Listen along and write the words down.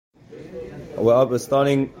We're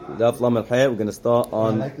starting Daf Lamed Hay. We're going to start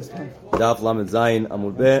on Daf Lamed Zayin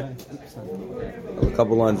Amud Beh. A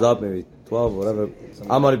couple lines up, maybe 12, whatever.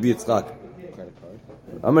 Amar Bi Yitzchak.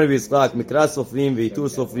 Amar Bi Yitzchak. Mikra Sofrim Veitur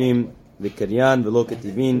Sofrim V'Keryan V'Lo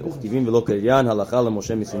Ketivin Uchtivin V'Lo Keryan Halacha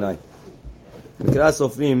LeMoshe Misinai. Mikra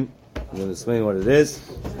Sofrim. I'm going to explain what it is.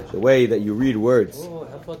 The way that you read words.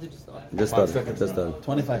 How far did you start? Just started.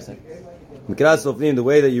 25 seconds. Mikra Sofrim, the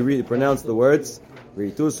way that you pronounce the words,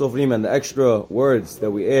 V'Yitur Sofrim, and the extra words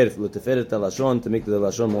that we add L'Teferet HaLashon to make the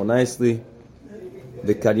Lashon more nicely.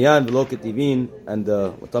 V'Karyan V'Lo Ketivin, and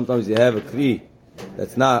sometimes you have a Kri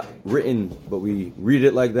that's not written, but we read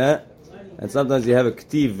it like that. And sometimes you have a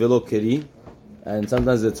Ktiv V'Lo Keri, and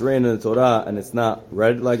sometimes it's written in the Torah and it's not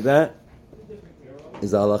read like that.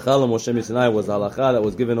 Is the halacha Moshe Sinai was the halacha that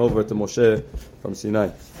was given over to Moshe from Sinai.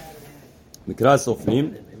 Mikra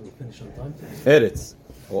Sofrim, Eretz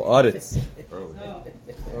or Aretz.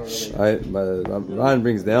 Ryan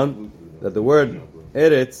brings down that the word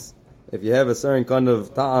Eretz, if you have a certain kind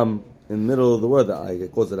of ta'am in the middle of the word, that I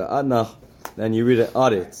calls it a adnach, then you read it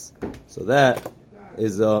Aretz. So that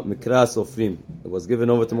is Mikra Sofrim. It was given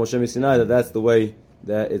over to Moshe Sinai that's the way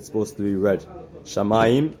that it's supposed to be read.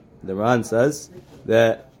 Shamayim, the Ran says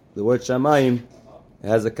that the word Shamayim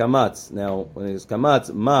has a kamatz. Now, when it's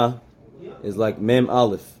kamatz, ma is like mem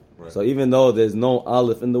aleph. Right. So even though there's no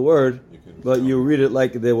aleph in the word, but you read it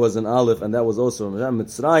like there was an aleph, and that was also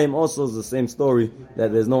Mitzrayim. Also is the same story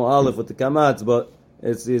that there's no aleph with the kamatz, but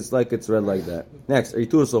it's like it's read like that. Next,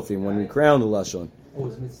 Eitur Sofrim, when we crown the lashon.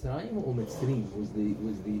 Was Mitzrayim or Mitzrim was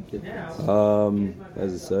the difference?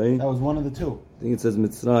 As it say, that was one of the two. I think it says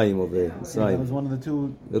Mitzrayim over there. Mitzrayim. That was one of the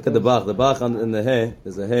two. Look at the bach. The bach in the hair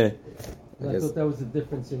is a hair. I thought that was the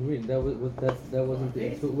difference in reading. That wasn't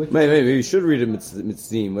the. Maybe you should read it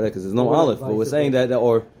Mitzrim, because there's no aleph. But we're saying that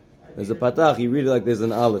or there's a patach. You read it like there's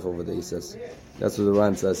an aleph over there. He says that's what the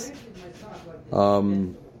Ran says.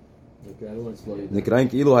 נקראים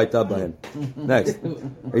כאילו הייתה בהם. Next.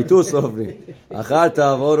 עיתו סופרים. אחת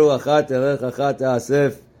תעבורו, אחת תלך, אחת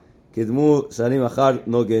תאסף, קדמו שנים אחת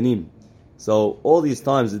נוגנים. So all these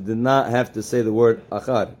times it did not have to say the word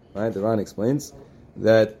achar. Right? The Ran explains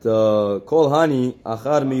that kol hani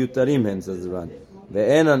achar miyutarim hen, says the Ran.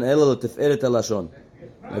 Ve'enan ela l'teferet halashon.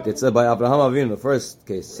 Like it said by Abraham Avinu in the first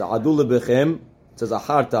case. Sa'adu lebechem, it says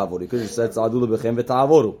achar ta'avoru. You could have said sa'adu lebechem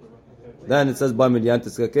ve'ta'avoru. Then it says by Midyan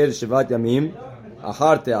Tiskaker Shivat Yamim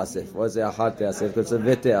Achar Te'asef. What is it? Achar Te'asef. It says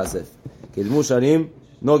Vet Te'asef. Kidmu Sharim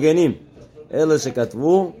Nogenim. Ele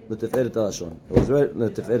Shekatvu L'Teferet HaLashon. It was read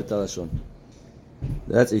L'Teferet HaLashon.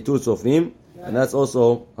 That's Eitur Sofrim, and that's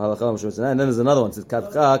also Halacha Moshe Sinai. And then there's another one. It says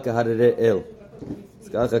Kadcha Kaharere El. It's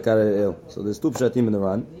Kadcha Kaharere El. So there's two pshatim in the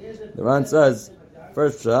Ran. The Ran says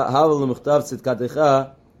first pshat Havel L'Muchtav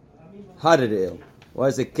Tzidkatecha Harere El. Why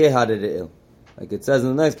is it Ke Harere El? Like it says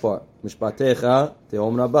in the next part, Mishpatecha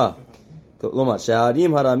Teom Rabba. Lomar, Sheharim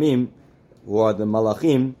Haramim, who are the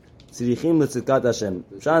Malachim, Tzirichim L'Tzidkat Hashem.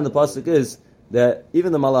 Pshat in the pasuk is that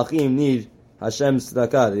even the Malachim need Hashem's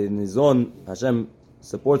tzedakah. In His own, Hashem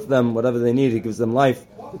supports them, whatever they need, He gives them life.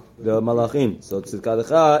 The Malachim. So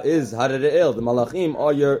Tzidkatecha is Harere El. The Malachim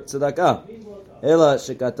are your tzedakah. Ela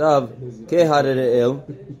Shekatav Ke Harere El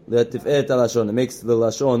L'Tiferet HaLashon. It makes the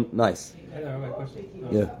Lashon nice. I have a question.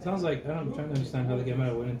 Yeah. It sounds like I'm trying to understand how the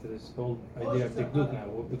Gemara went into this whole idea of Dikduk now,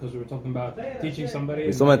 because we were talking about teaching somebody.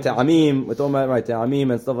 We're talking about Ta'amim. We're talking about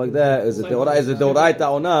Ta'amim and stuff like that. Is it Deoraita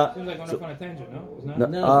or not? Seems like I'm off on a tangent,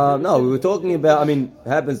 no? No, we were talking about.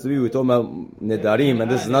 Happens to be we were talking about Nedarim, and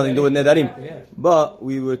this has nothing to do with Nedarim. But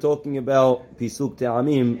we were talking about Pisuk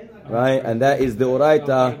Ta'amim, right? And that is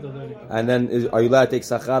Deoraita. And then are you allowed to take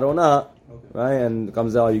Sachar or not? Right? And it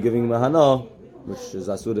comes out, are you giving Mahana? Which is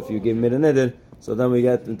asur if you give mid and neder. So then we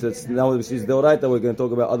get into now we see Deoraita. We're going to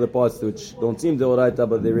talk about other parts which don't seem Deoraita,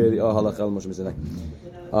 but they really are halacha Moshe Sinai.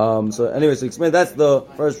 So anyway, so explain that's the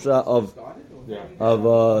first shot of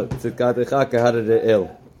Tzidkatecha Kaharere El.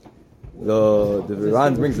 The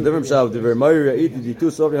Ran brings a different shot of the Vermayir Yait the two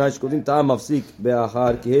Sofrim Hashkodim Ta'am Mafsik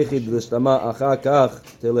Be'achar Kihechid L'Shtama Achar Kach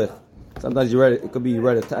Telech. Sometimes you write it could be you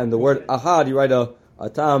write a time the word Achar you write a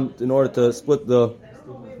tam in order to split the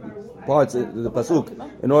parts the pasuk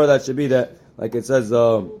in order that should be that like it says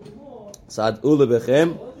Sa'ad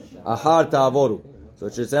ulebechem achar ta'avoru, so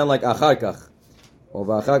it should sound like achar kach or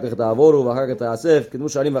v'achar kach ta'avoru v'achar kach ta'asef kidmu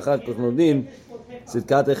sharim v'achar kach nodnim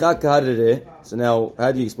tzidkatecha kaharere. So now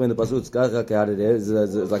how do you explain the pasuk tzidkatecha kaharere?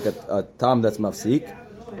 It's like a tam that's mafsik,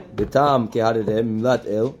 the tam kaharere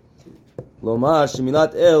milat el lomar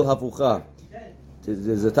shemilat el hafucha.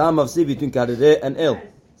 There's a tam mafsik between kaharere and el,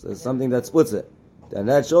 so it's something that splits it. And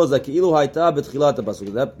that shows that Ki'ilu Haita B'tchilat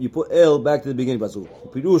HaPasuk. That you put El back to the beginning of the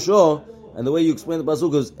Pasuk. Pirusho, and the way you explain the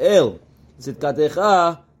Pasuk is El.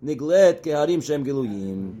 Tzidkatecha Niglet Keharim Shem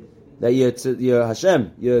Giluyim. That your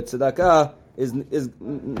Hashem, your Tzedakah is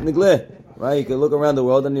Niglet. Right? You can look around the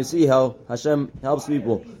world and you see how Hashem helps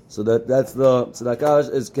people. So that's the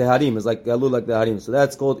Tzedakah is Keharim. It's like Galul, like the Harim. So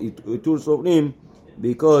that's called Itur Sofrim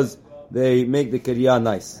because they make the Kiriyah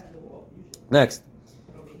nice. Next.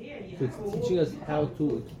 So it's teaching us how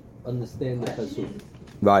to understand the pasuk.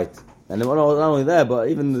 Right. And not only that, but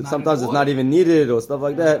even sometimes it's not even needed or stuff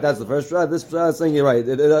like that. That's the first shot. This shot is saying you're right.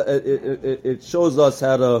 It shows us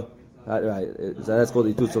how to. Right. So that's called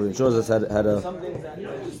Itut Sofrim. It shows us how to. Some things that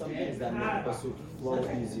make the pasuk flow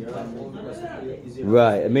easier.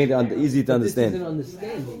 Right. It made it easy to understand. This is an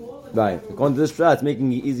understanding. Right. According to this shot, it's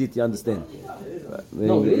making it easy to understand.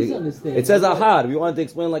 No, it is understanding. It says ahar. We want to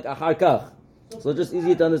explain like ahar kach. So just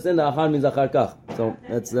easy to understand that ahar means achar kach. So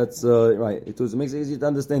that's right. It makes it easy to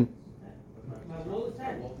understand.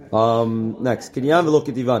 Next, Kinyan v'lo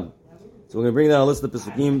ketivan. So we're going to bring down a list of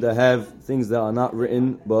pesukim that have things that are not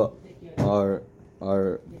written but are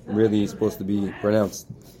really supposed to be pronounced.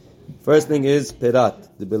 First thing is perat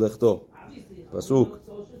the belechto pasuk.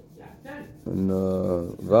 And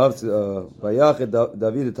vayach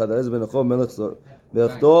David et Hadaez ben Achov melech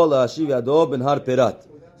belechto la'ashiv yado ben har perat.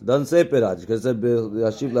 It doesn't say perat because it said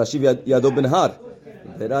la'ashiv yado ben har.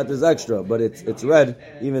 Perat is extra, but it's read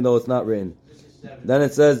even though it's not written. Then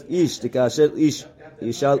it says ish tikasher ish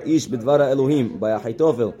yishal ish b'dvara Elohim by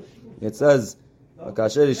Ahitofel. It says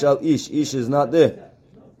kasher yishal ish is not there,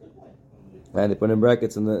 and they put in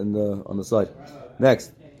brackets on the side.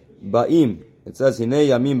 Next, ba'im. It says hinei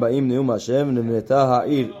yamim ba'im neum Hashem nivneta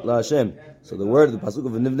ha'ir la'Hashem. So the pasuk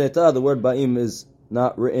of nivneta, the word ba'im is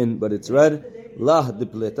not written, but it's read. Lah de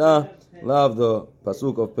pleta, lah of the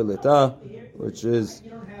pasuk of peleta, which is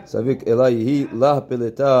Savik Elayihi lah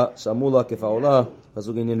peleta shamula kefaola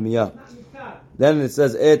pasuk in Yirmiyah. Then it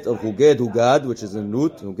says et of hugad, which is in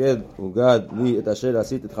root. Hugad li et asher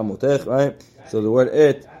asit et chamotech. Right. So the word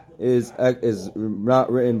et is not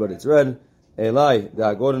written, but it's read. Elai the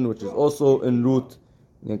agorin, which is also in root.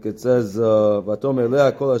 Like it says vatom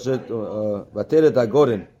elea kol asher vateret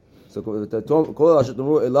agorin. So kol asher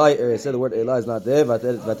tumru Elai. I said the word Elai is not there.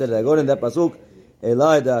 Vateret agorin. That pasuk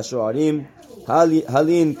Elai the ashoarim.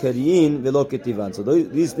 Halin keriyin velo ketivan. So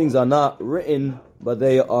these things are not written, but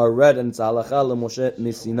they are read, and it's halacha leMoshe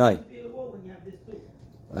miSinai.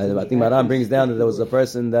 I think Maran brings down that there was a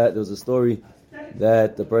story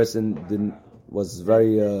that the person was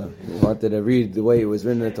very wanted to read the way it was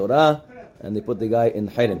written in the Torah, and they put the guy in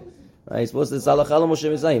Hiram. Right? He's supposed to it's halacha leMoshe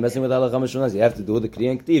miSinai. Messing with halacha mishunas, you have to do the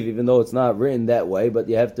Kriyan Ktiv, even though it's not written that way, but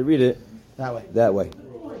you have to read it that way.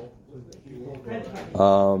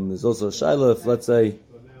 There's also a shaila if let's say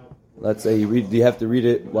you have to read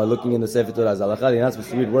it while looking in the Sefer Torah. Zalachah, you're not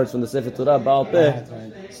supposed to read words from the Sefer Torah Baal Peh.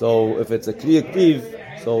 So if it's a Kriya Ktiv,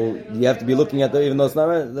 so you have to be looking at it even though it's not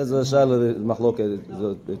right. There's a shaila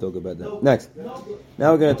machloket they talk about that. Next,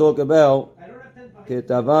 now we're going to talk about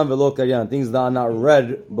ketavan velo karyan, things that are not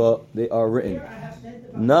read but they are written.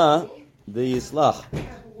 Na the yislach,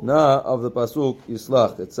 na of the pasuk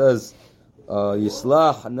yislach. It says.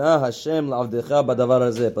 Yislach na Hashem la'avdecha badavar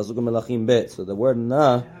hazeh. Pasuk Melachim bet. So the word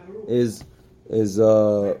na is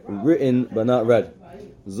written but not read.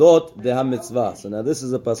 Zot deha mitzvah. So now this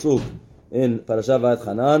is a pasuk in Parashat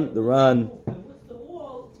Va'etchanan. The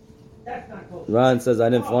Ran says I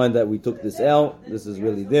didn't find that we took this out. This is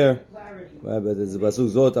really there, right? But there's a pasuk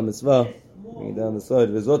Zot ha-mitzvah. Bring it down the side.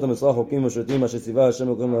 V'zot ha-mitzvah chokim v'shotim asher tzivah Hashem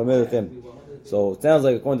Elokim la'melechem. So it sounds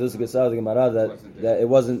like according to this Gesara, the Gemara, that it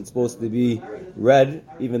wasn't supposed to be read,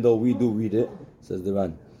 even though we do read it, says the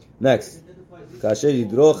Ran. Next, Kasher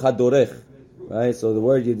Yidroch Hadorech, right? So the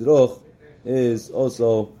word Yidroch is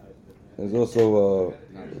not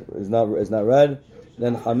read.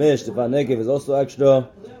 Then Chamesh Tifat Negev is also extra.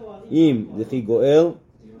 Im Dechi Goel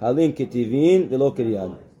Halin Ketivin Velo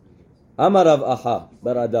Kiryan. Amarav Aha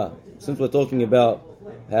Barada. Since we're talking about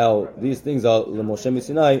how these things are LeMoshe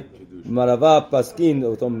miSinai. Marava Paskin,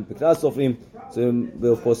 Otom Pikras Sofrim, so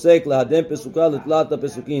Posek Lahadem Pesuka Litlata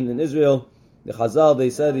Pesukin in Israel. The Chazal they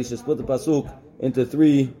said he should split the pasuk into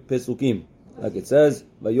 3 pesukim, like it says,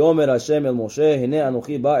 Vayomer Hashem el Moshe, Hine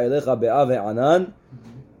Anochi ba Elecha be'av Anan.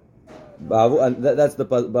 That's the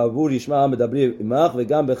Bavur Yishma Medabri Imach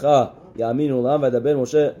Vegam Becha Yamin Ulam Vadaber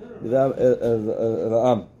Moshe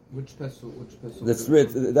Ra'am. Which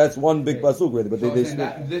pasuk? That's one big pasuk, really. But they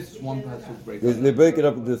split. This one pasuk breaks. They break it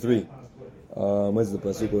up into 3. Where's the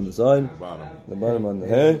pasuk on the side? The bottom on the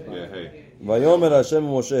hey. Yeah, hey. Vayomer Hashem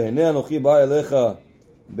Moshe, Hine Anochi ba Elecha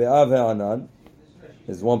be'av ha'anan.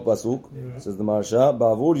 There's one pasuk. Says the Maharsha,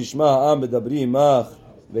 Ba'avur yishma ha'am bedabri imach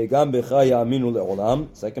ve'gam becha ya'aminu le'olam.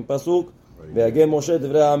 Second pasuk, ve'ageh Moshe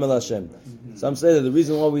divrei ha'am el Hashem. Some say that the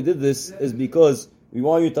reason why we did this is because we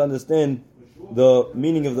want you to understand the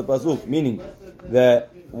meaning of the pasuk, meaning that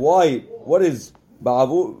what is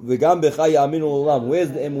Ba'avur ve'gam becha ya'aminu le'olam? Where's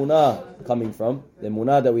the emunah coming from? The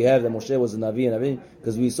emunah that we have that Moshe was a navi and everything,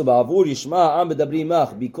 because we saw Ba'avur yishma ha'am bedabri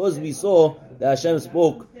imach, because we saw that Hashem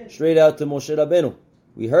spoke straight out to Moshe Rabbeinu.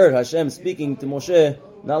 We heard Hashem speaking to Moshe,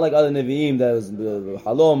 not like other Nevi'im that was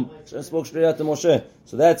Halom. Hashem spoke straight out to Moshe.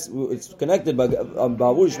 So it's connected by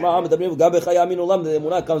Ba'avur Yishma Am Medabrim Gam Becha Ya'aminu Olam. The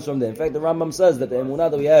emunah comes from there. In fact, the Rambam says that the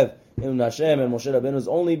emunah that we have in Hashem and Moshe Rabbeinu is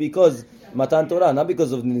only because Matan Torah, not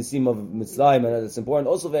because of the Nisim of Mitzrayim, and it's important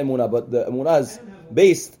also for emunah, but the emunah is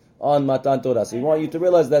based on Matan Torah. So we want you to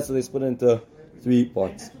realize that, so they split it into 3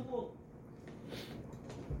 parts.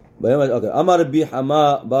 Okay. Amar Rabbi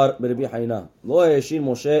Hama bar Rabbi Haina. Lo yeshir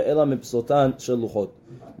Moshe ela mipsotan shel luchot.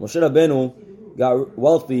 Moshe Rabbeinu got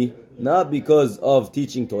wealthy not because of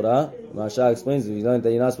teaching Torah. Maharsha explains that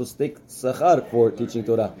you're not supposed to take sachar for teaching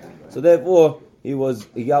Torah. So therefore, he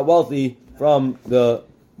got wealthy from the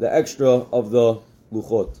extra of the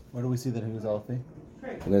luchot. Where do we see that he was wealthy?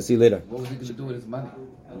 We're going to see later. What was he going to do with his money?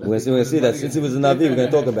 We're going to see that. Since he was a Navi, we're going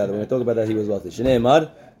to talk about it. We're going to talk about that he was wealthy. Shnei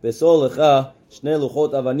Emar, Pesol lecha shne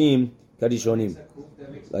luchot avanim karishonim.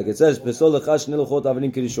 Like it says, Pesol lecha shne luchot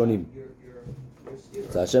avanim karishonim.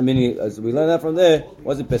 So Hashem meaning, as we learn that from there,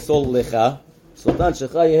 was it Pesol lecha? Sultan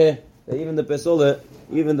shecha yeh, that even the Pesol,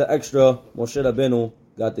 even the extra, Moshe Rabbeinu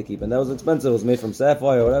got to keep. And that was expensive. It was made from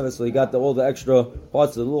sapphire or whatever, so he got all the extra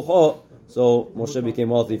parts of the luchot. So Moshe became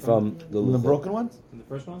wealthy from the luchot. The broken ones? The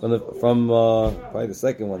first one? From probably the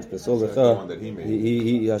second one. Pesol lecha.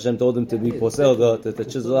 He Hashem told him to be posel to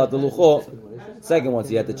chisel out the luchot. Second ones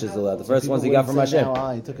he had to chisel out. The first ones he got from Hashem.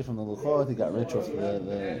 He took it from the luchot. He got rich off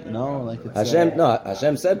it's Hashem. No,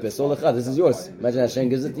 Hashem said pesol lecha. This is yours. Imagine Hashem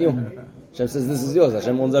gives it to you. Hashem says this is yours.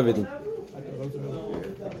 Hashem owns everything.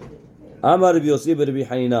 Amar Rabbi Yossi Rabbi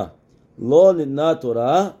Hanina. Lo nidna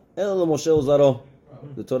Torah el Moshe uzaro.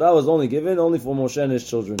 The Torah was only given for Moshe and his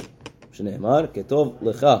children. Shneimar ketov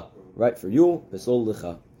lecha, right for you, pesol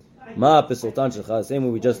lecha. Ma pesoltan shelcha. The same way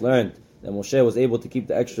we just learned that Moshe was able to keep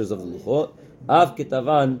the extras of the luchot. Av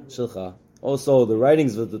ketavan shelcha. Also, the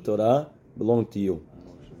writings of the Torah belong to you.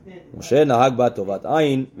 Moshe nahag ba tovat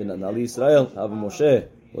ayin v'natna Yisrael. However, Moshe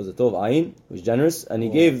was a tov ayin, was generous, and he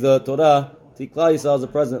gave the Torah to Klal Yisrael as a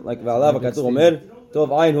present, like v'alav katuv omer tov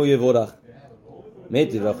ayin hu yevorach.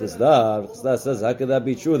 Meiti Chisda says, how could that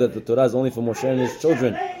be true that the Torah is only for Moshe and his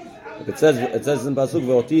children? Like it says in pasuk,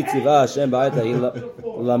 "Ve'oti tziva Hashem ba'eta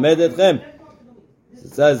lamed etchem."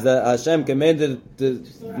 It says that Hashem commanded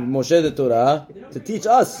Moshe the Torah to teach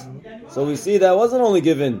us. So we see that wasn't only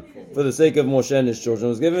given for the sake of Moshe and his children; it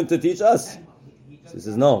was given to teach us. So he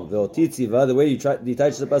says, no. Ve'oti tziva. The way you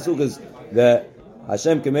detach the pasuk is that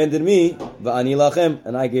Hashem commanded me, va'ani lachem,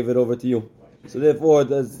 and I gave it over to you. So therefore,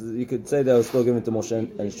 you could say that it was still given to Moshe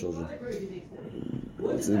and his children.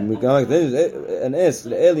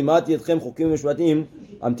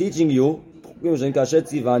 I'm teaching you, Hashem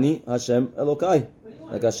Elokai,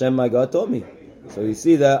 like Hashem my God taught me. So you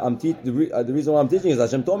see that the reason why I'm teaching is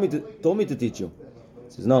Hashem told me to teach you.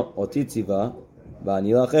 He says no, Oti tziva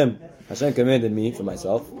v'ani lachem. Hashem commanded me for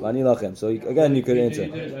myself. V'ani lachem. So again, you could answer.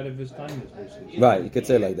 Right, you could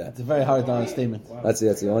say like that. It's a very hard to statement. That's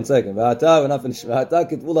it. 1 second. V'ata, we're not finished. V'ata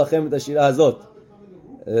kitvu lachem et hashira hazot.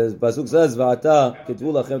 Pasuk says, "V'ata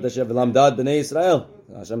kitvu lachem et hashira v'lamdad b'nei Yisrael."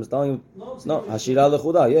 Hashem is telling him, no, hashira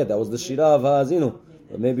lechuda. Yeah, that was the shira of Ha'azinu,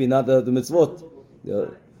 but maybe not the mitzvot.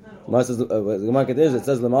 The Gemara says, it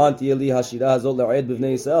says, "L'ma'an tiyeli hashira hazot le'ed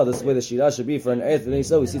b'nei Yisrael." This is where the shira should be for an ed b'nei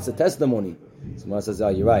Yisrael. We see it's a testimony. So Gemara says,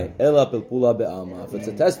 you're right. Ela pilpula be'alma. If it's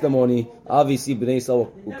a testimony, obviously b'nei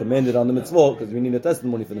Yisrael were commanded on the mitzvot because we need a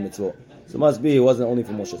testimony for the mitzvot. So it must be it wasn't only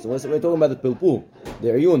for Moshe. So we're talking about the pilpul, the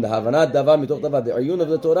ayun, the havanat davar mitoch davar, the ayun of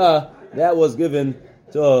the Torah that was given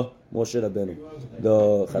to Moshe Rabbeinu.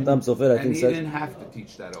 The Khatam Sofer, I think, he didn't have to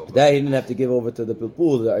teach that over. That he didn't have to give over to the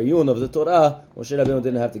pilpul, the ayun of the Torah. Moshe Rabbeinu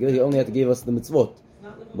didn't have to give it. He only had to give us the mitzvot.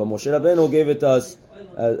 But Moshe Rabbeinu gave it to us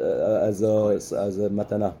as a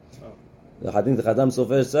matana. I think the Khatam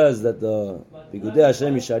Sofer says that the Bigudei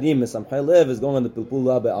Hashem Yisharim Mesamchei Lev is going on the Pilpul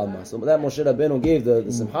La Be'alma. So that Moshe Rabbeinu gave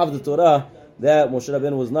the Simcha of the Torah, that Moshe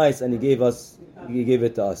Rabbeinu was nice and he gave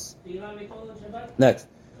it to us. Next.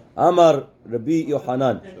 Amar Rabbi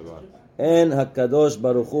Yohanan. En HaKadosh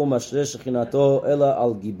Baruch Hu Mashre Shechinato Ela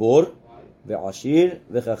Al Gibor Ve'ashir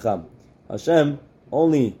Ve'chacham. Hashem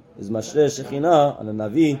only is Mashre Shechina on a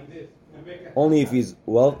Navi only if he's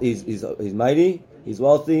mighty, he's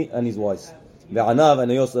wealthy, and he's wise. Ve'anav,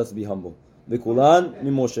 and he also has to be humble. Ve'kulan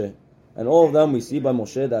mi Moshe. And all of them we see by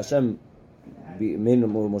Moshe that Hashem made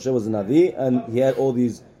Moshe was a Navi and he had all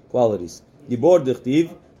these qualities. Gibor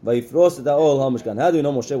dichtiv, vayifros et ha'ol ha'mishkan. How do we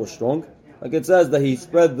know Moshe was strong? Like it says that he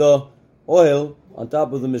spread the oil on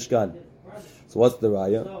top of the Mishkan. So what's the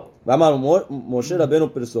raya? Moshe Rabbeinu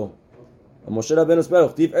Pirso. And Moshe Rabbeinu spread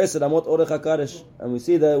Chtiv 10 amot orech hakadosh. And we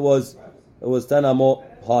see that it was 10 amot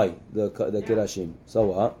high, the Kirashim. So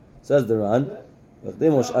what? Says the Ran,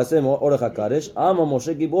 Chtiv Moshe orech hakadosh. Ama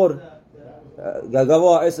Moshe Gibor.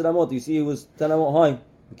 Gagavoa 10 amot. You see he was 10 amot high.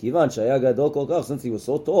 Kivan shaya gadol kol kach. Since he was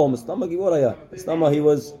so tall, Mistama Gibor haya. Mistama he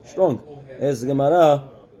was strong. Es Gemara.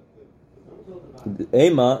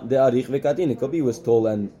 Ema de arich vekatin. It could be he was tall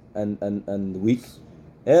and weak.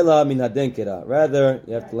 Ela min hadenkera. Rather,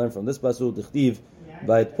 you have to learn from this pasuk. Dichtiv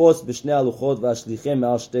vayetpos b'shnei aluchot v'ashlichem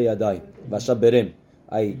me'al shtei yadai v'shaberem.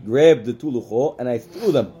 I grabbed the two luchot and I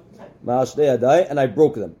threw them me'al shtei yadai and I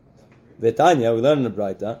broke them. V'tanya, we learn in the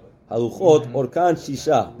Braita, haluchot orkan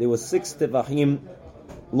shisha. They were 6 tefachim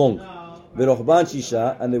long. V'rochban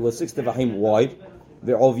shisha, and they were 6 tefachim wide.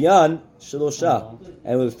 V'ovyan shlosha,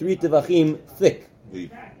 and with 3 tefachim thick.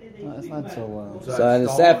 No, it's not so. So and a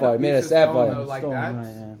sapphire, made a sapphire. Like Stone, that. right,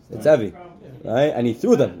 yeah. It's heavy, right? And he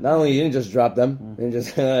threw them. Not only he didn't just drop them, he didn't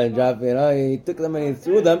just drop. He took them and he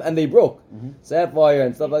threw them, and they broke. Sapphire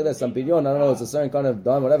and stuff like that. Sampidyon, I don't know. It's a certain kind of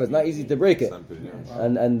dime, whatever. It's not easy to break it.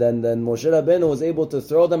 And then Moshe Rabbeinu was able to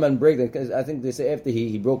throw them and break them. Because I think they say after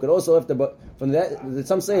he broke it. Also after, but from that,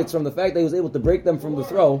 some say it's from the fact that he was able to break them from the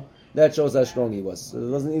throw. That shows how strong he was. So it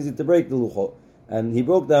wasn't easy to break the luchot, and he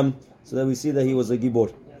broke them. So that we see that he was a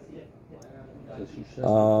gibor.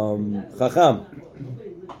 Chacham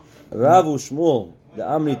Rav u'Shmuel the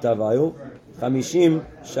Amri Tavayu 50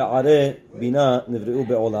 sha'arei bina nivreu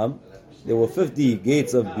be'olam. There were 50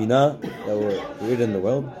 gates of bina that were created in the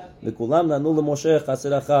world. V'kulam nanu leMoshe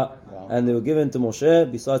chaseracha, and they were given to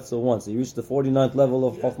Moshe besides the one. So he reached the 49th level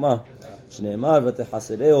of Chokhmah. Shneimar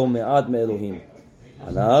v'techasereu me'at me'elohim.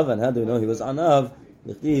 Anav, and how do we know he was Anav?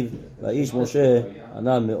 L'chtiv va'ish Moshe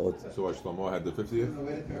Anav me'od. So what, Shlomo had the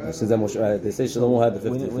 50th? Since that Moshe, they say Shlomo had the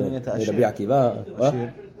 50th. Rabbi Akiva. What?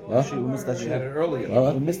 We missed that We had it shir.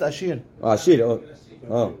 earlier. We missed Ashir. Ashir.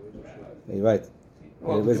 Oh, you're right.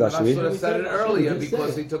 Well, Where's I should Ashir? have said it earlier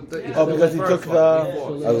because he took the. Because he took the.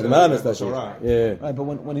 I was mad, Mr. Ashir. Yeah. Right, but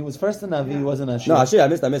when he was first in Navi, he wasn't Ashir. No, Ashir, I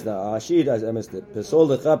missed that. Ashir, I missed it. Pesol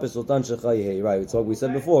lecha, pesoltan shecha yehi. Right, it's what we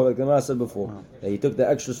said before, like the Gemara said before. That he took the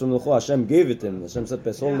extras from the Luchot. Hashem gave it to him. Hashem said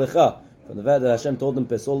pesol lecha. From the fact that Hashem told him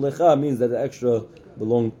pesol lecha means that the extra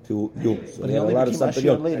belonged to you. So But he he had a only lot of became Ashir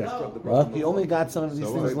samperion. later. Huh? He only got some of these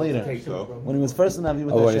things later. So, When he was first in Navi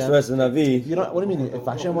with Oh, when he's Hashem, first in Navi. you don't. What do you mean? If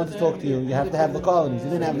Hashem wants to talk to you, you have to have the qualities. He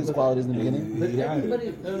didn't have these qualities in the beginning.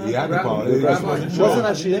 he had the quality. It just wasn't Wasn't showing.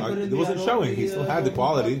 Ashir. It wasn't showing. He still had the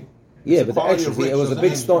quality. Yeah, but the quality extra, of see, it rich was a doesn't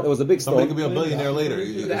big mean stone. It was a big Somebody stone. could be a billionaire later.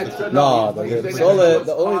 No, the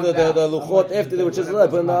only the luchot after the chisel I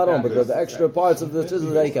put in the aron, but the extra parts of the chisel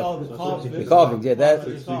that he kept. The carvings, yeah,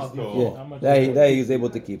 that he was able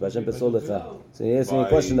to keep. Hashem pesol lecha. So he asked me a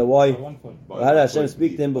question that why did Hashem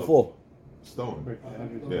speak to him before? Stone.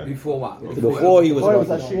 Yeah. Before what? Before he was Before it was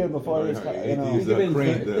wealthy. Ashir, before he was, He's a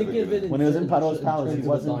crane. when he was in Paro's palace, he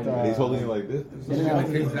wasn't. He's holding it like this. He didn't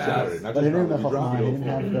have, Not but he didn't have just Chokhmah. He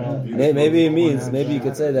didn't have the. Maybe it means, maybe you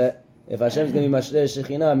could say that if Hashem's going to be Mashrei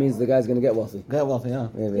Shekhinah, it means the guy's going to get wealthy. Get wealthy, yeah.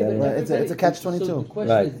 Maybe, I don't know. But it's a catch-22. So the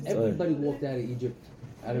question Right. is, everybody walked out of Egypt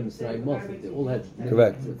out of Mitzrayim wealthy. They all had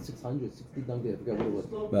Correct. 660 donkey, I forgot what it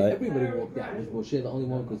was. Right. Everybody walked out. Was Moshe the only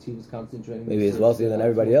one because he was concentrating? Maybe he's wealthier than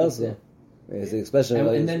everybody else. Yeah. Especially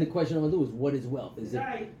And then the question I'm going to do is, what is wealth? Is it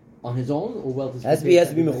on his own or wealth is? has to be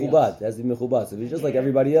mechubad. Has to be mechubad. So if he's just like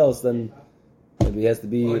everybody else, then maybe he has to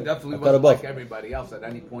be Well, he definitely a cut wasn't above. like everybody else at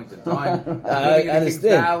any point in time. I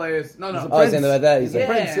understand. Palace. No. I was saying about that. He's Yeah. a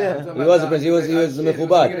prince. yeah. He was a prince. He was the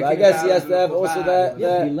mechubad. But I guess he has to have also that.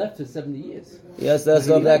 Yeah, he left for 70 years. He has to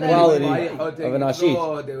have that quality of an ashit.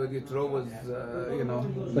 Yitro was,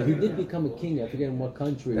 But he did become a king. I forget in what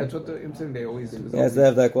country. That's what I'm saying. They always. He has to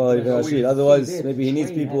have that quality of an ashit. Otherwise, maybe he needs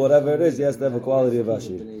people, whatever it is. He has to have a quality of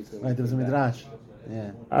ashit. Right, there was a midrash.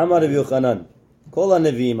 Yeah. Amar Rav Yochanan, Kol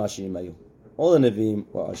HaNevi'im Ashirim hayu. All the Nevi'im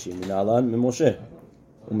were Ashirim. Mina'alan, Moshe,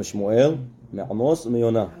 u'Mishmuel, me'Amos,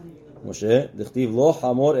 u'Meyonah. Moshe, d'chtiv lo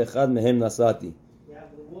hamor echad mehem nasati.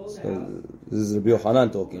 So this is Rabbi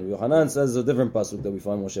Yochanan talking. Rabbi Yochanan says a different pasuk that we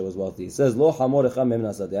find Moshe was wealthy. He says, Lo hamor echad mehem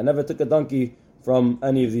nasati. I never took a donkey from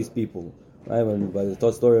any of these people. Right? When by the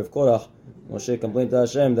third story of Korach, Moshe complained to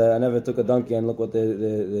Hashem that I never took a donkey, and look what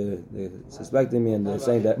they're suspecting me, and they're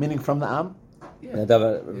saying that. Meaning from the Am?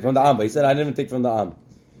 From the Am, but he said I didn't even take from the Am.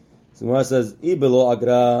 So Gemara says, Ibelo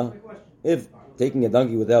agra, if taking a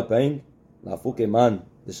donkey without paying, lafuke man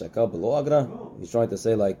d'shakal below agra. He's trying to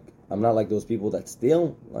say like, I'm not like those people that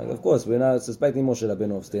steal. Like, of course, we're not suspecting Moshe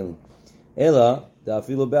Rabbeinu of stealing. Ela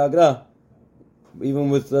da'afilu be'agra. Even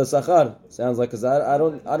with sachar, sounds like because I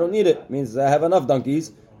don't need it. Means I have enough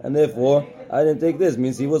donkeys, and therefore I didn't take this.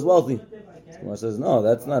 Means he was wealthy. Someone says no,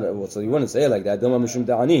 that's not it. Well, so you wouldn't say it like that.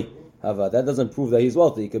 That doesn't prove that he's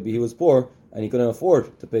wealthy. It could be he was poor and he couldn't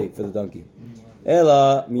afford to pay for the donkey.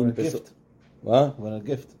 Ela mean a gift. What? What a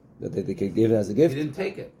gift. That they gave it as a gift. He didn't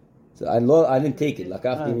take it. So I didn't take it.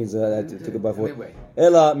 Lakafti means I took it by force. Anyway.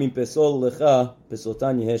 Ela min pesol lecha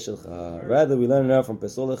pesotan yeheshelcha. Rather, we learn it out from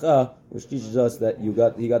pesol lecha, which teaches us that he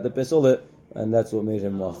got the pesolet, and that's what made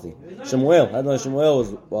him wealthy. Shemuel, Adonai Shemuel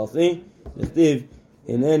was wealthy. Nechtiv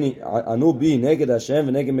hineni anu bi neged Hashem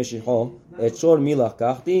v'neged Meshicho et shor mi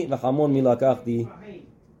lakachti v'chamor mi lakachti.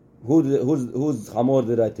 Whose chamor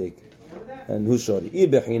did I take? And whose shor? I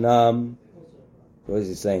bechinam. What is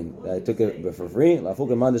he saying? I took it for free. You're going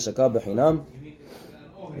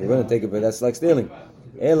to take it, but that's like stealing.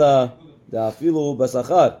 Ela da'afilu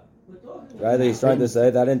basachar. Rather, he's trying to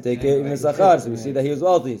say that I didn't take it even sachar. So we see that he was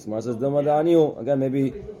wealthy. Gemara says, again,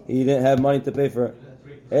 maybe he didn't have money to pay for it.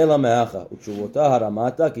 Ela me'acha uchuvota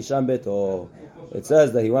haramata kisham beto. It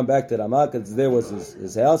says that he went back to Ramah because there was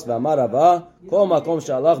his house. V'amar Rabba kol makom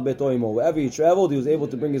shalach beto imo. Wherever he traveled, he was able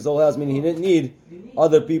to bring his whole house. Meaning he didn't need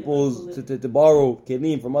other people's to borrow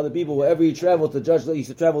kelim from other people. Wherever he traveled to judge, he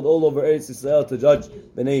traveled all over Eretz Yisrael to judge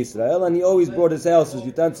Bnei Yisrael, and he always brought his house, his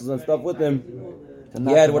utensils and stuff with him.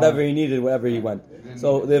 He had whatever he needed wherever he went.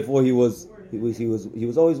 So therefore, he was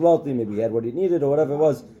always wealthy. Maybe he had what he needed or whatever it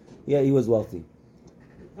was. Yeah, he was wealthy.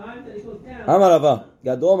 אמר רבא,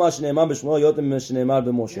 גדול מה שנאמר בשמואל יותר ממה שנאמר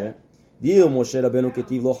במשה. דיו משה רבנו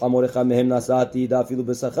כתיב לו חמור אחד מהם נשאתי אפילו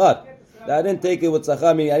בשכר. I didn't take it with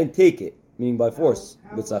sachar, meaning I didn't take it, meaning by force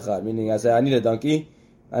with sachar, meaning I said I need a donkey,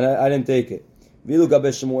 and I didn't take it. Vilu gabe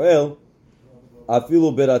Shmuel,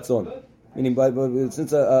 afilu beratzon, meaning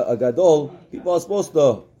since a gadol, people are supposed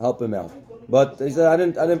to help him out. But he said I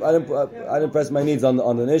didn't press my needs on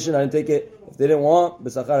the nation. I didn't take it. If they didn't want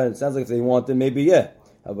besachar, it sounds like if they wanted, maybe yeah.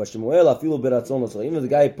 But Shmuel afilu beratzon. So even the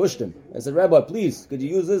guy pushed him and said, Rabbi, please, could you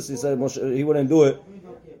use this? He said he wouldn't do it.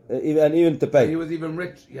 Even to pay. He was even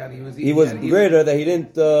rich. Yeah, he was greater that he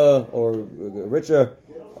didn't, or richer.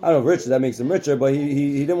 I don't know, rich, that makes him richer, but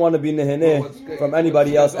he didn't want to be neheneh from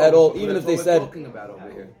anybody else at all, even if they said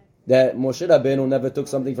that Moshe Rabbeinu never took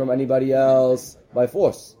something from anybody else by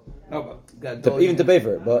force. No, but even to pay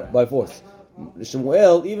for it, but by force.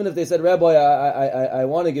 Shemuel, even if they said, Rabbi, I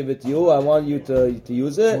want to give it to you, I want you to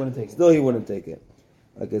use it, still he wouldn't take it.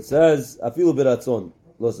 Like it says, afilu beratzon.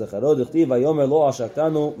 Lo secharod ichtiv vayomer lo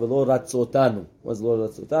ashaktanu velo ratzotanu. What's lo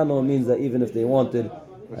ratzotanu? It means that even if they wanted,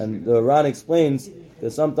 and the Ran explains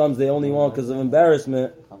that sometimes they only want because of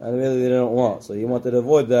embarrassment, and really they don't want. So he wanted to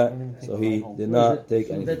avoid that, so he did not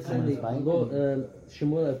take anything.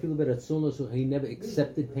 Shemuel, I feel better at so he never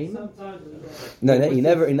accepted payment. No, he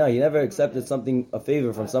never accepted a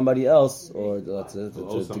favor from somebody else, or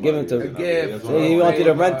to give him to give. He wanted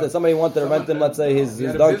to rent. Somebody wanted to rent him, let's say his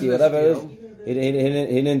donkey, whatever it is. He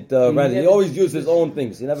didn't rent it. He always used his own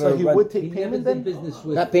things. He never. So he would take payment then? Business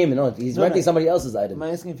with Not payment. No, he's renting somebody else's item.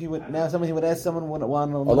 I'm asking if he would now. Somebody would ask someone what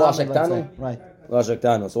one. Lo ashaktanu. Right. Lo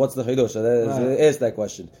ashaktanu. So what's the chidush? Ask that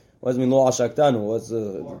question. What does it mean lo ashaktanu? What's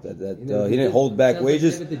he didn't hold back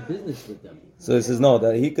wages? Never did business with them. So he says no.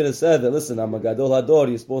 That he could have said that. Listen, I'm a gadol hador.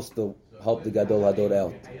 You're supposed to help the gadol hador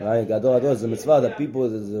out. Right? Gadol hador is a mitzvah that people,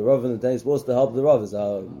 the rav and the ten, is supposed to help the rav. Is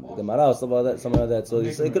the gemara, something like that. So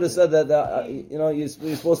he could have said that you're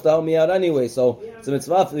supposed to help me out anyway. So it's a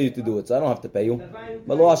mitzvah for you to do it. So I don't have to pay you.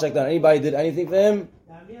 But lo hashaktan, anybody did anything for him,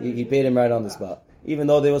 he paid him right on the spot, even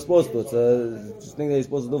though they were supposed to. It's a thing that he's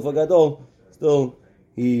supposed to do for gadol. Still,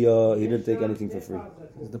 he didn't take anything for free.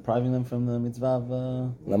 He's depriving them from the mitzvah of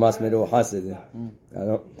Lamas meru hasid.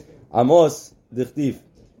 Amos dichtiv.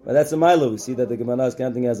 But that's a mila. We see that the Gemara is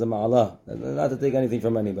counting as a ma'ala, not to take anything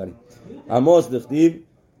from anybody. Amos dichtiv,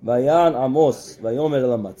 vayan Amos, vayomer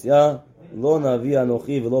el amatzia, lo navi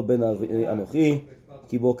anochi velo ben anochi,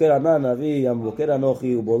 ki boker ana navi yam boker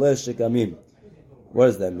anochi ubolesh shekamim. What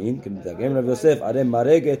does that mean? Rav Yosef, arem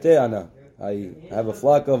mareg ete ana. I have a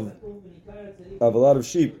flock of a lot of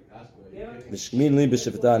sheep. V'shkmin li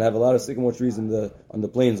b'shivtan. I have a lot of sycamore trees on the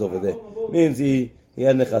plains over there. Means he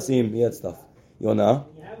had nechasim, he had stuff. Yonah.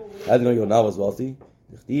 I didn't know Yonah was wealthy.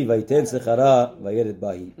 He paid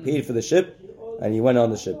for the ship, and he went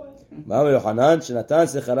on the ship. He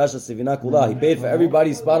paid for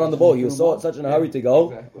everybody's spot on the boat. He was such in a hurry to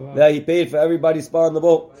go that he paid for everybody's spot on the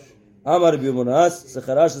boat.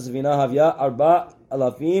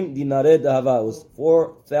 alafim dinare dahava. It was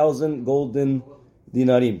 4,000 golden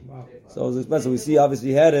dinarim. So it was expensive. We see, obviously,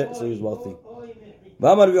 he had it, so he was wealthy. In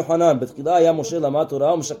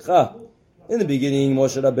the beginning,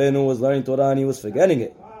 Moshe Rabbeinu was learning Torah and he was forgetting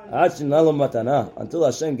it. Until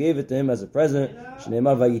Hashem gave it to him as a present.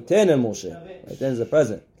 Moshe. Right then as a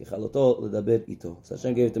present. So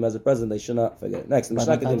Hashem gave it to him as a present. They should not forget it. Next,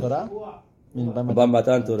 Mishnah Torah?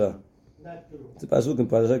 Matan Torah. It's a pasuk in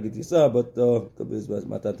Parashat Kitisa, but could be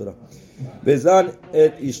Matan Torah. Bezan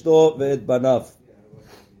et ishto ve'et banav.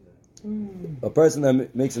 A person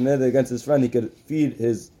that makes a neder against his friend, he could feed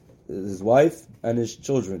his wife and his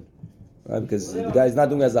children, right? Because the guy is not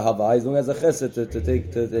doing it as a hava, he's doing it as a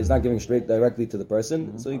chesed he's not giving straight directly to the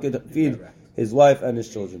person, so he could feed his wife and his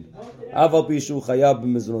children. Aval pishu chayav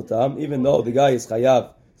b'miznotam, even though the guy is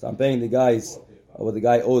chayav, so I'm paying the guys what the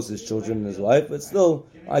guy owes his children and his wife, but still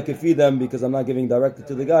I could feed them because I'm not giving directly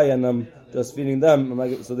to the guy and I'm just feeding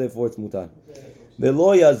them, so therefore it's mutar.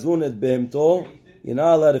 Velo yazun et behemto. You're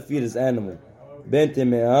not allowed to feed his animal. Ben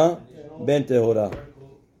teme'ah, ben tehora.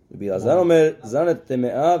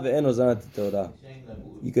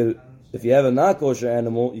 You could, if you have a not kosher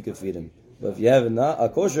animal, you could feed him. But if you have a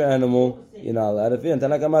kosher animal, you're not allowed to feed him.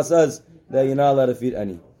 Tanakama says that you're not allowed to feed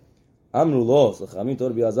any. Amru lo, so Chamim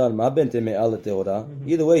told Biazar, ma ben teme'ah le tehora.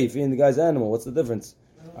 Either way, you're feeding the guy's animal. What's the difference?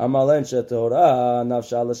 Amalen she tehora,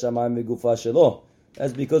 nafsha l'shamayim v'gufa shelo.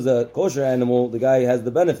 That's because a kosher animal, the guy has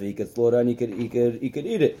the benefit. He could slaughter and he could eat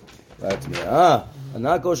it. Right? A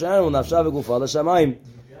not kosher animal, nafsha v'gufa l'shamayim.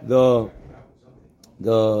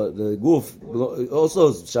 The goof also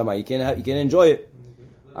is shamayim. You can't enjoy it.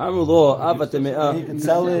 Amru lo, avateme'ah. He can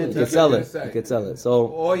sell it. He can sell it. So,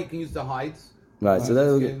 or you can use the hides. Right, so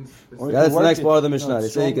that's the next part of the Mishnah. They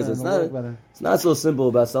say because it's not so simple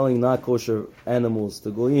about selling not kosher animals to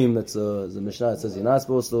goyim. That's the Mishnah that says you're not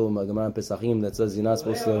supposed to. Gemara in Pesachim that says you're not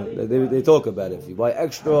supposed to. They talk about it. If you buy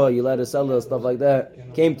extra, you let it sell it, stuff like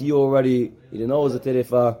that. Came to you already. You didn't know it was a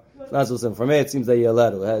terefa. It's not so simple. For me, it seems that you're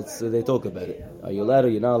allowed to. They talk about it. Are you allowed to?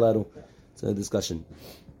 You're not allowed to. It's a discussion.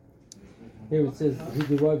 Here it says he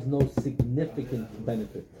derives no significant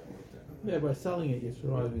benefit. Yeah, by selling it, you're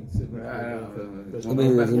deriving significant.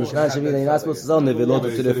 The Mishnah should be that you're not supposed to sell nevilot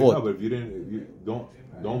to the fort. No, but if you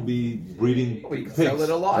don't be breeding Well, you can pigs. sell it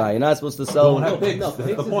a lot. Right, you're not supposed to sell. Don't have pigs. No,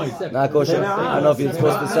 That's the point. Not kosher. I don't know if you're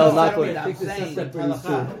supposed to sell not kosher. Pigs is a separate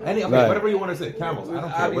issue. Any, okay, Right. whatever you want to say, camels. I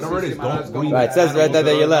don't care. Whatever it is, don't breed. Right, it says right there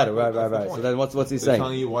that you're allowed. animals. Right. That's the So point. then what's he They're saying?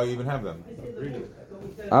 telling you why you even have them.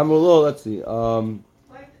 Amrulo, let's see.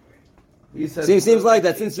 He said, Seems like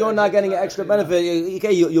that since you're not getting an extra benefit,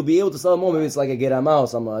 you'll be able to sell more. Maybe it's like a gerama or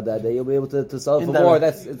something like that. You'll be able to sell it for more.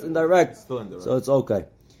 It's indirect. Still indirect. So it's okay.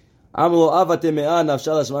 Amrulo ava teme'ah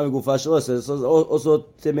nafshala shema gufa shelo. So also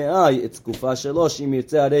teme'ah it's gufa shelo shim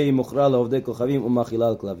yirtzeh arei muchra leovdei kochavim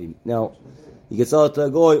umachila klavim. Now you can sell it to a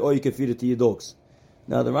goy or you can feed it to your dogs.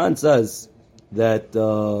 Now the Ran says that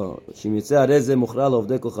shim yirtzeh arei ze muchra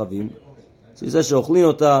leovdei kochavim. So he says sheochlin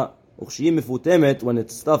ota. When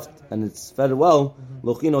it's stuffed and it's fed well,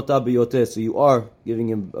 so you are giving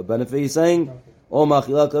him a benefit. He's saying, even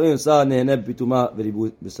Rabbi Elazar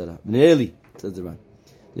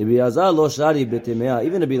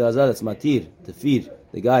that's matir to feed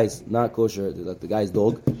the guy's not kosher, like the guy's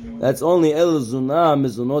dog. That's only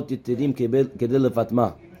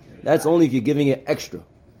that's only if you're giving it extra,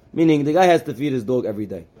 meaning the guy has to feed his dog every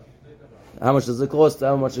day. How much does it cost?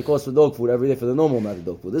 How much it costs for dog food every day for the normal amount of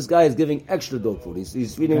dog food? This guy is giving extra dog food.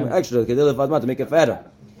 He's feeding him extra to make it fatter.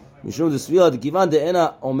 These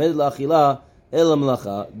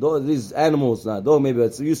animals, dog maybe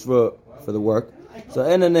it's used for the work. So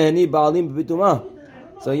you're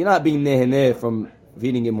not being nehene from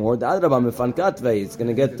feeding him more. It's going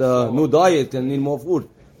to get new diet. It's going to need more food.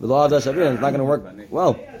 It's not going to work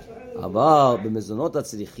well.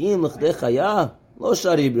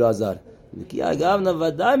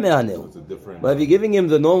 It's a different. But if you're giving him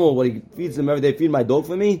the normal, what he feeds him every day, feed my dog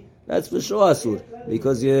for me, that's for sure asur,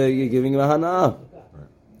 because you're giving him a hana'ah.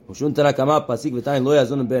 Ushun tarakama pasik v'tain lo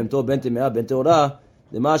yazon be'emto ben teme'ah ben teorah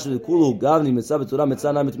demashu kulu gavni mitzah b'tzura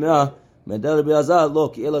mitzana mitme'ah medel b'azar lo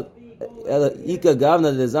ki ela ika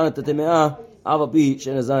gavna dezana teme'ah avapi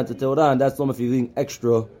shen dezana teorah, and that's normal if you're eating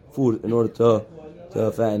extra food in order to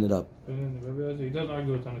fatten it up. He doesn't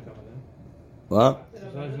argue with Tanakama then. What?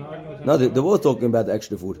 No, they're both talking about the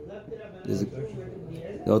extra food. They're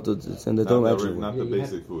talking about extra food. Not the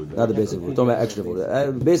basic food. Not the basic food. We're talking about extra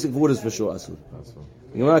food. Basic food is for sure asur.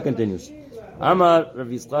 The Gemara continues. Amar Rav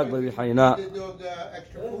Yitzchak Bar Yochanan. Did the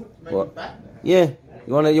extra food to make What? it fat? Yeah,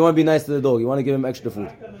 you want to be nice to the dog. You want to give him extra food.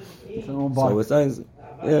 So we're saying,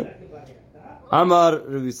 yeah. Amar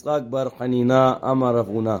Rav Yitzchak bar Hanina Amar Rav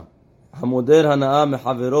Huna Hamoder hana'a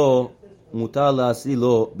mechavero mutar la'asi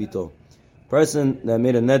lo bito. Person that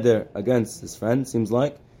made a neder against his friend, seems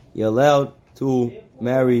like you're allowed to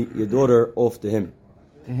marry your daughter off to him.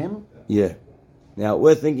 To him? Yeah. Now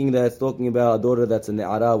we're thinking that it's talking about a daughter that's a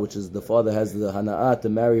ne'ara, which is the father has the hana'a to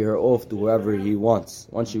marry her off to whoever he wants.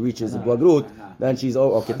 Once she reaches the bagrut, then she's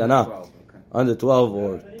or ketana, under 12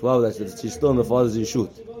 or 12. That's she's still in the father's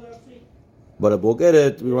yeshut. But a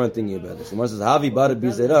bogeret, we weren't thinking about this. Someone says havi bar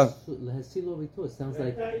bizera. It sounds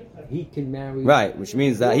like he can marry. Right, which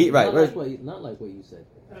means that he right. Not like what you said.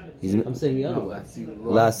 I'm saying the other way.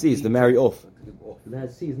 Lasi is to marry off.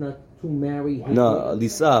 Lasi is not to marry. No,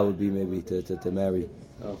 Lisa would be maybe to marry.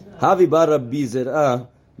 Havi bar bizera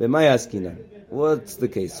b'mayaskina. What's the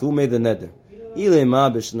case? Who made the neder?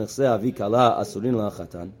 Ilema b'shnechse avi kala asurin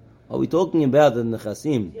la'chatan. Are we talking about the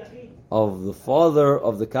nechasim of the father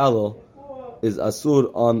of the kalo? Is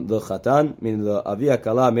asur on the chatan, meaning the avi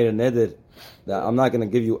kala made a neder that I'm not going to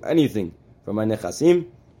give you anything from my nechasim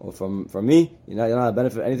or from me. You're not going to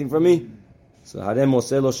benefit anything from me. So harem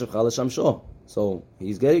moseh lo shevcha l'shamsho. So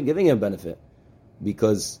he's giving him benefit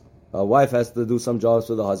because a wife has to do some jobs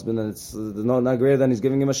for the husband, and it's not greater than he's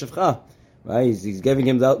giving him a shevcha, right? He's giving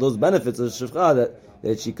him those benefits of shevcha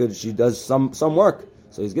that she does some work.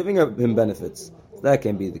 So he's giving him benefits. So that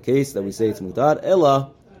can be the case that we say it's mutar.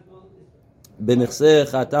 Ella b'nechsei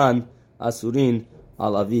chatan asurin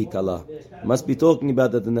al avi kala. Must be talking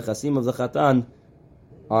about that the nechasim of the chatan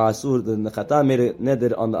are asur. The chatan made a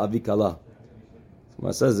neder on the avi kala.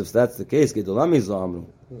 Someone says if that's the case, gedolami zo'amru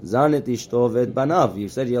zanet ishto v'et banav. You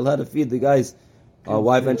said you're allowed to feed the guy's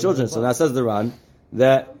wife and children. So now says the Ran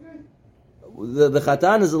that the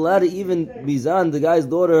chatan is allowed to even bizan the guy's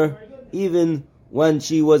daughter even when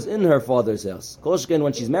she was in her father's house. Koshken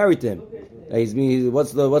when she's married to him.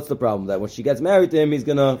 What's the problem? That when she gets married to him, he's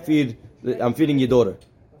gonna I'm feeding your daughter,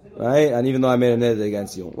 right? And even though I made a neder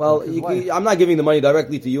against you, well, I'm not giving the money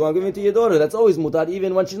directly to you. I'm giving it to your daughter. That's always mutar,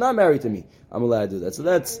 even when she's not married to me. I'm allowed to do that. So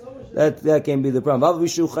that can be the problem. When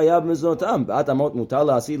she's what's the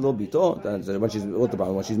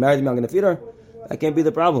problem? When she's married to me, I'm going to feed her. That can't be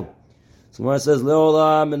the problem. So when it says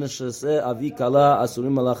avi kala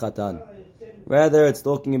asurim ala chatan. Rather, it's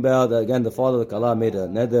talking about, again, the father of the kala made a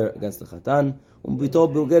neder against the chatan. And it's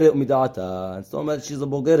talking about she's a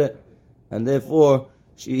bogeret. And therefore,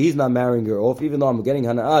 he's not marrying her off, even though I'm getting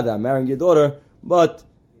hana'ah, I'm marrying your daughter. But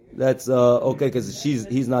that's okay, because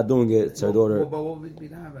he's not doing it, it's her daughter. But what would be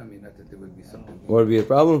that? I mean, that there would be something. Would it be a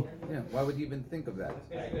problem? Yeah, why would he even think of that?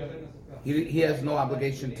 He has no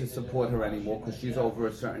obligation to support her anymore because she's over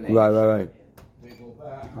a certain age. Right.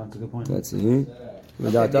 That's a good point. That's it.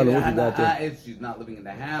 If she's not living in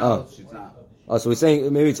the house, she's not. So we're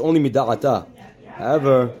saying maybe it's only mida'ata.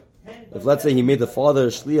 However, if let's say he made the father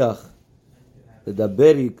shliach, the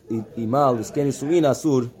daber imal iskeni suin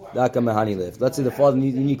asur da'aka mehani left. Let's say the father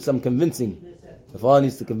needs some convincing. The father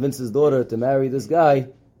needs to convince his daughter to marry this guy,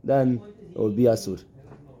 then it would be asur.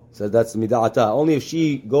 So that's mida'ata. Only if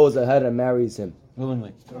she goes ahead and marries him.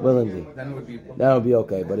 Willingly. Then it would be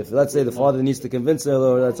okay. But if let's say the father needs to convince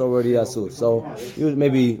her, that's already asur. So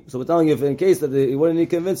we're telling you if in case that he wouldn't need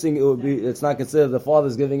convincing, it's not considered the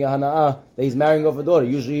father's giving a hana'ah that he's marrying off a daughter.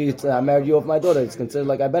 Usually it's I married you off my daughter. It's considered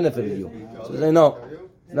like I benefited you. So they say no,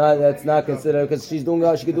 that's not considered because she could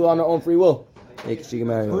do it on her own free will. She can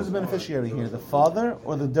marry. Who's the beneficiary here? The father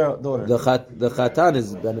or the daughter? The chatan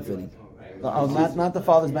is benefiting. Not the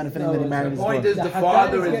father's benefiting that he married his daughter. The point is the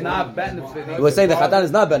father is not benefiting. We're saying the chatan is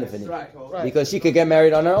not benefiting. Right. Because she could get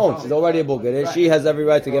married on her own. She's already a bogeret. Right. She has every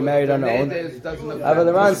right to get married on her own. However,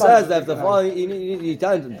 the Ran says that if the father,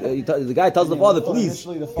 the guy tells the father, please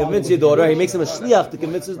convince your daughter, he makes him a shliach to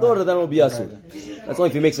convince his daughter, then it will be asur. That's only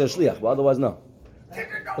if he makes her a shliach, but otherwise no.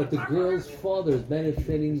 But the girl's father is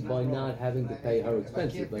benefiting by not having to pay her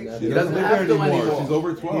expenses. She doesn't live there anymore. She's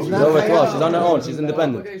over 12. She's over 12. She's on her own. She's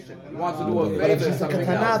independent. He wants to do a But if she's a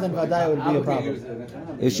katana, then vaday would be a problem.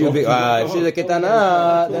 If she's a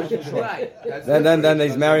ketana, then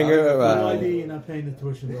he's marrying her. You're not paying the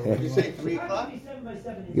tuition. Did you say 3 o'clock?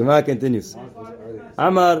 Gemara continues.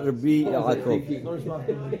 Amar Rabbi Yaakov.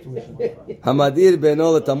 Hamadir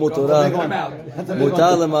beno letamut Torah.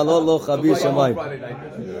 Mutar lemalot lo chabir shamayim.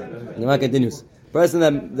 Gemara continues.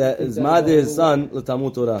 Person that is madir his son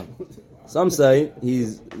letamut Torah. Some say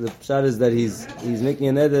the pshat is that he's making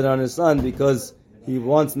an neder on his son because he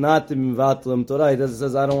wants not to mivatlam Torah. He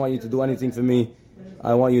says, I don't want you to do anything for me.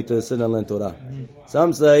 I want you to sit and learn Torah.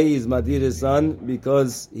 Some say he's madir his son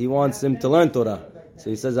because he wants him to learn Torah. So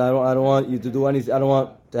he says, I don't want you to do anything. I don't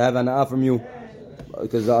want to have an from you.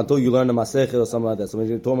 because until you learn the Masechah or something like that. So when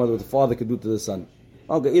you're talking about what the father could do to the son.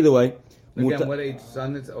 Okay, either way. Again, what age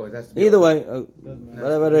son is? Oh, that's Either way,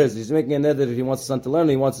 whatever it is, he's making a neder that he wants the son to learn,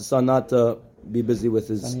 he wants the son not to be busy with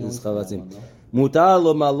his chalatzim. Mutar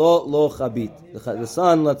lo malo lo chabit. The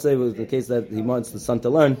son, let's say, was the case that he wants the son to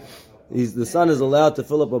learn, the son is allowed to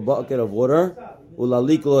fill up a bucket of water,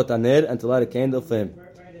 ulalik lo taner, and to light a candle for him.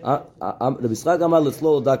 The Bishak Amar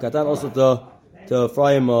letzlo dakatan, also to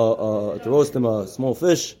fry him, to roast him a small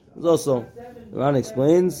fish. There's also, Ran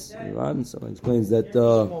explains that.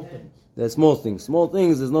 They're small things. Small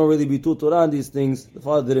things, there's no really bitul Torah on these things. The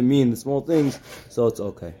father didn't mean the small things, so it's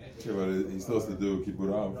okay. Yeah, but he's supposed to do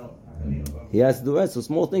kibbur av. He has to do it, so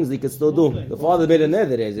small things he can still do. The father made a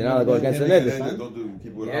neder, you know, go against the neder. Don't do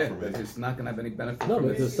kibbur yeah, av for but me. it's not going to have any benefit. No, from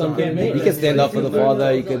but it. the son can't make He it. can stand up for the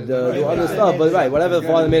father, he could do other stuff, but right, whatever the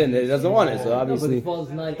father made in there, he doesn't want it, so obviously.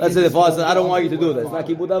 Let's say the father says, I don't want you to do this. It's not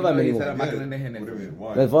kibbur av He said, anymore. I'm not going to What do you mean?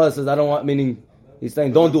 Why? The father says, I don't want, meaning, he's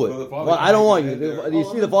saying, don't do it. Well, I don't want you. You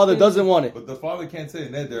see, the father doesn't want it. But the father can't say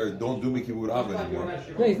neder, don't do me kibbur av anymore.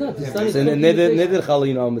 No, he's not. The son is So neder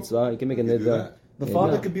chalin al mitzvah, you can make a neder. The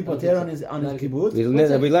father could be pater on his kibbutz.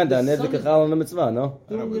 We learned that neder kachal on the mitzvah, no?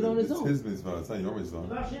 doing it on his It's own. his mitzvah, it's not your mitzvah.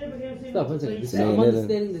 Stop, 1 second. Yeah, I'm yeah,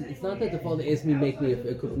 understanding that it's not that the father asked me, make me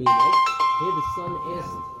cook me an egg. Here the son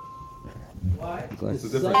asked. It's a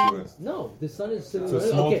The different son, twist. no, the son is sitting It's a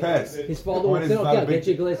there. small Okay, test. his The father point will is say, it's okay, not I'll get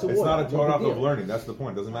you a glass of It's water. not a No Torah big of deal. learning. That's the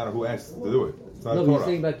point. Doesn't matter who asks to do it. It's not No, a but you're Torah.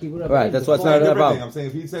 saying about kibbutz. Right, that's what's It's a not different about. thing. I'm saying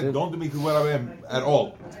if he said, don't do me kibbur av at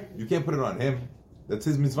all, you can't put it on him. That's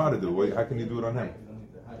his mitzvah to do. Wait, how can you do it on him?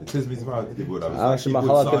 It's his mitzvah to kibbur av. It's not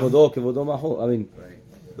kibbutz son. I mean,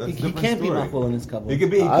 That's He a can't different be story. machol in his kabbutz. He could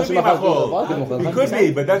be machol. He could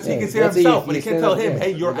be, but that's he can say That's himself. if But he he can't tell stands him, up,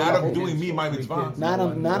 hey, you're out of doing me my mitzvah. Not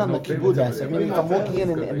on the kibbutz aspect. Maybe if I'm walking in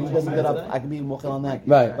and he doesn't get up, I can be mochel on that.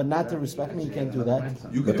 Right. But not to respect me, you can't do that.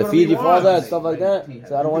 You but can to feed your father and stuff like that.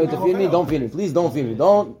 So I don't want you to feed me. Don't feed me, please. Don't feed me.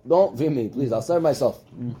 Don't feed me, please. I'll serve myself.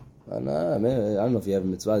 Man, I don't know if you have a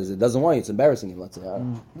mitzvah. It doesn't want you. It's embarrassing him. Let's say.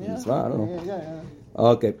 Mitzvah. I don't know.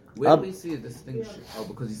 Okay. Where do we see a distinction? Oh,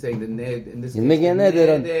 because he's saying the ned in this He's case, making a the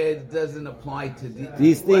neder ned doesn't apply to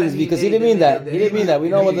these things because he didn't mean that. He didn't mean that. We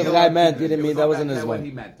know what the guy meant. He didn't mean that wasn't his That's what he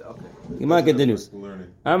way. meant. Okay. Iman continues. learning.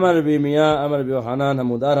 Amar Rabbi Yirmiyah, Amar Rabbi Yochanan,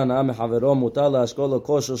 Hamudar hana'am mechavero mutar la'ashkol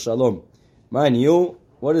kosher shalom. Mind you,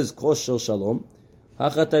 what is kosher shalom?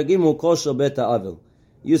 Hachatargimu kosher beta avil.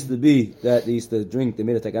 Used to be that they used to drink. They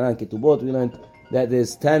made a takanan ketubot. We learned that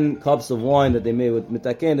there's 10 cups of wine that they made with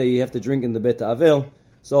mitaken that you have to drink in the beta avil.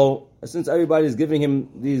 So since everybody's giving him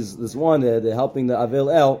this wine, they're helping the avil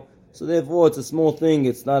out. So therefore, it's a small thing.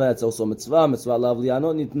 It's not. It's also mitzvah lovely. I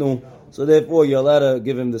don't need to know. So therefore, you're allowed to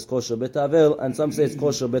give him this kosher bet avil, and some say it's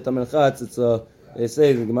kosher bet melchatz. It's a. They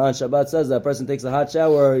say the Gemara Shabbat says that a person takes a hot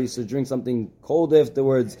shower, he should drink something cold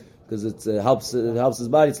afterwards because it helps his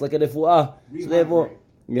body. It's like a refuah. So therefore,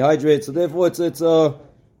 you hydrate. So therefore, it's refuah.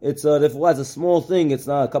 It's a small thing. It's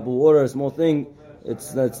not a cup of water. A small thing.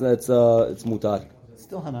 It's mutar.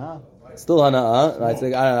 Still hana. Still hana'ah. Right? So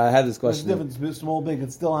I had this What's the question. difference? Small, big.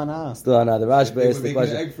 It's still hana. Still hana'ah. The Rashba asked the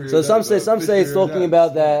question. So some say it's talking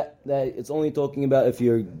about that it's only talking about if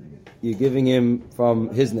you're giving him from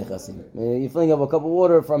his nechasim. You're filling up a cup of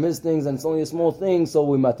water from his things, and it's only a small thing, so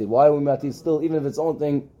we matir. Why are we matir? Still, even if it's own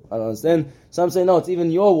thing, I don't understand. Some say no, it's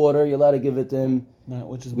even your water. You're allowed to give it to him. No,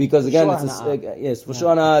 which is Because again, for it's sure yes, for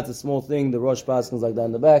sure, it's a small thing. The Rosh Paskins like that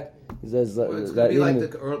in the back. He says Well, it's that going to be even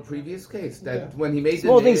like the previous case that when he made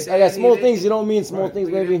small the things. neder, I got he small didn't- things. You don't mean small Right. things,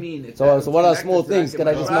 We didn't maybe. mean it. So what are That's small exactly things? Can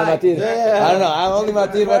I just right. matir? Yeah. I don't know. I'm only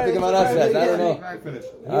matir what the Gemara says. I don't know. Finish.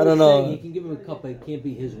 I don't He know. can give him a cup, but it can't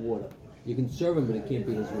be his water. You can serve him, but it can't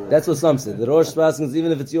be his water. That's what some say. The Rosh Paskins,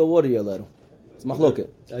 even if it's your water, you're allowed. It's machloket.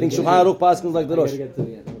 I think Shulchan Aruch Paskins like the I Rosh. gotta get to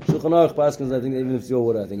the end. Shulchan Aruch Paskins, I think even if it's your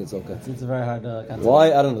water, I think it's okay. It's a very hard concept.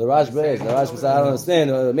 Why? I don't know. The Rashba is. The Rashba says, I don't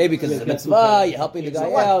understand. Maybe because it's a mitzvah, you're helping the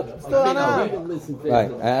guy out. Still hana.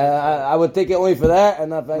 Right. I would take it only for that and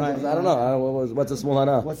not for anything. I don't know. What's a small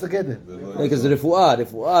hana? What's the get? Because the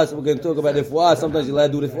refuah, so we're going to talk about refuah. Sometimes you're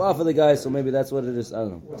allowed to do refuah for the guy, so maybe that's what it is. I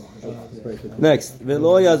don't know. Next,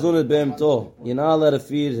 v'lo yazun et behemto. You're not allowed to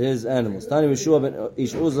feed his animals. Tani Yeshua ben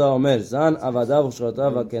Ish Uzzah Omer, Zan avadav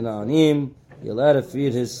u'shchatav ha'kena'anim. You're allowed to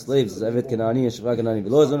feed his slaves. Evet kena'ani and sheva kena'ani.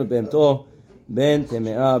 V'lo yazun et behemto. Ben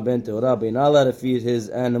teme'ah, ben teorah. But you're not allowed to feed his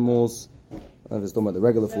animals. I'm just talking about the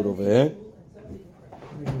regular food over here.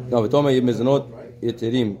 No, we're talking about mizanot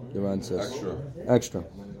yetirim, Iran says. Extra.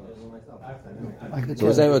 So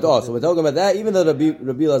we're saying, so we're talking about that, even though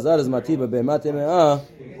Rabbi Lazar is matir be'emat teme'ah,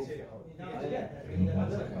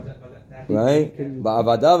 right? But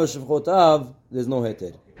avadav v'shevchotav, there's no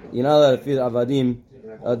heter. You're not allowed to feed avadim.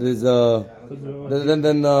 There's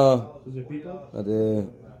then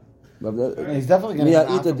He's definitely going to Mia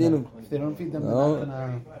eat eat them. dinu. If they don't feed them, No. they're not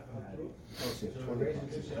going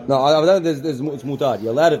No, there's it's mutar.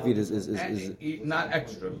 You're allowed to feed is Eat not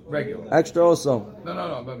extra, regular. extra also.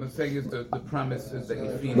 No. But the thing is, the premise is that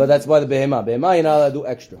you feed. But that's why the behema you're not allowed to do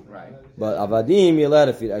extra. Right. But avadim you're allowed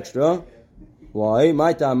to feed extra. Why?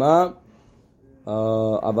 My tama.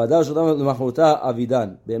 Avada shotam lemachluta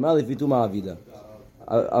avidan. Behema lefituma avida.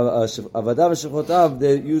 Avada v'shechota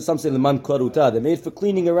they use something leman karuta. They're made for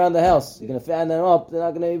cleaning around the house. You're gonna fan them up. They're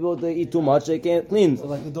not gonna be able to eat too much. They can't clean. So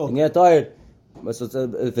like the dog. They get tired. But so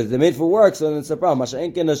if they're made for work, so then it's a problem.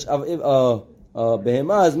 Behema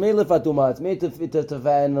is made lefatuma. It's made to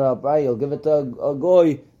fatten up. Right? You'll give it to a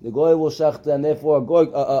goy. The goy will shacht, and therefore a goy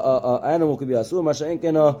animal could be asur.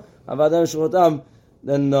 Masha'enken avada v'shechota.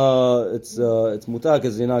 Then it's mutar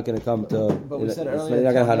because you're not going to come to. But we said earlier.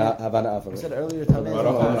 You're not going to have an offer. We said earlier. Earlier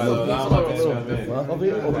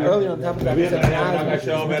on top of that, we said